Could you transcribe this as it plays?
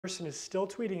Person is still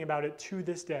tweeting about it to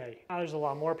this day. Now there's a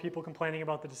lot more people complaining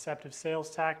about the deceptive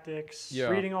sales tactics. Yeah.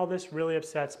 Reading all this really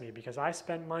upsets me because I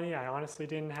spent money I honestly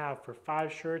didn't have for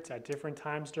 5 shirts at different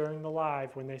times during the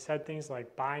live when they said things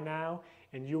like buy now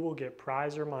and you will get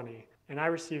prize or money. And I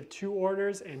received 2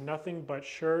 orders and nothing but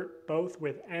shirt, both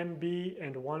with MB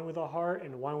and one with a heart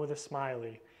and one with a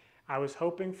smiley. I was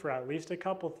hoping for at least a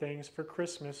couple things for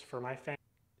Christmas for my family.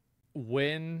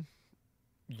 When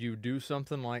you do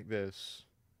something like this,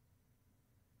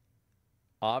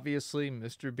 obviously,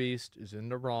 Mr. Beast is in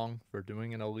the wrong for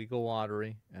doing an illegal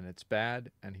lottery, and it's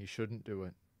bad, and he shouldn't do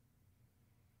it.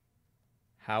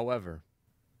 However,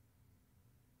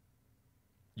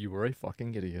 you were a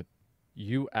fucking idiot.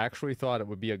 You actually thought it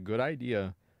would be a good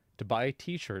idea to buy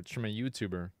t-shirts from a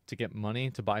YouTuber to get money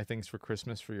to buy things for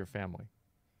Christmas for your family.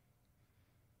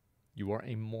 You are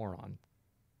a moron.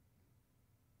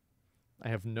 I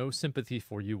have no sympathy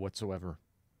for you whatsoever.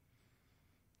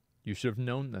 You should have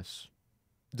known this.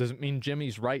 Doesn't mean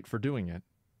Jimmy's right for doing it.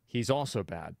 He's also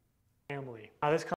bad. Now this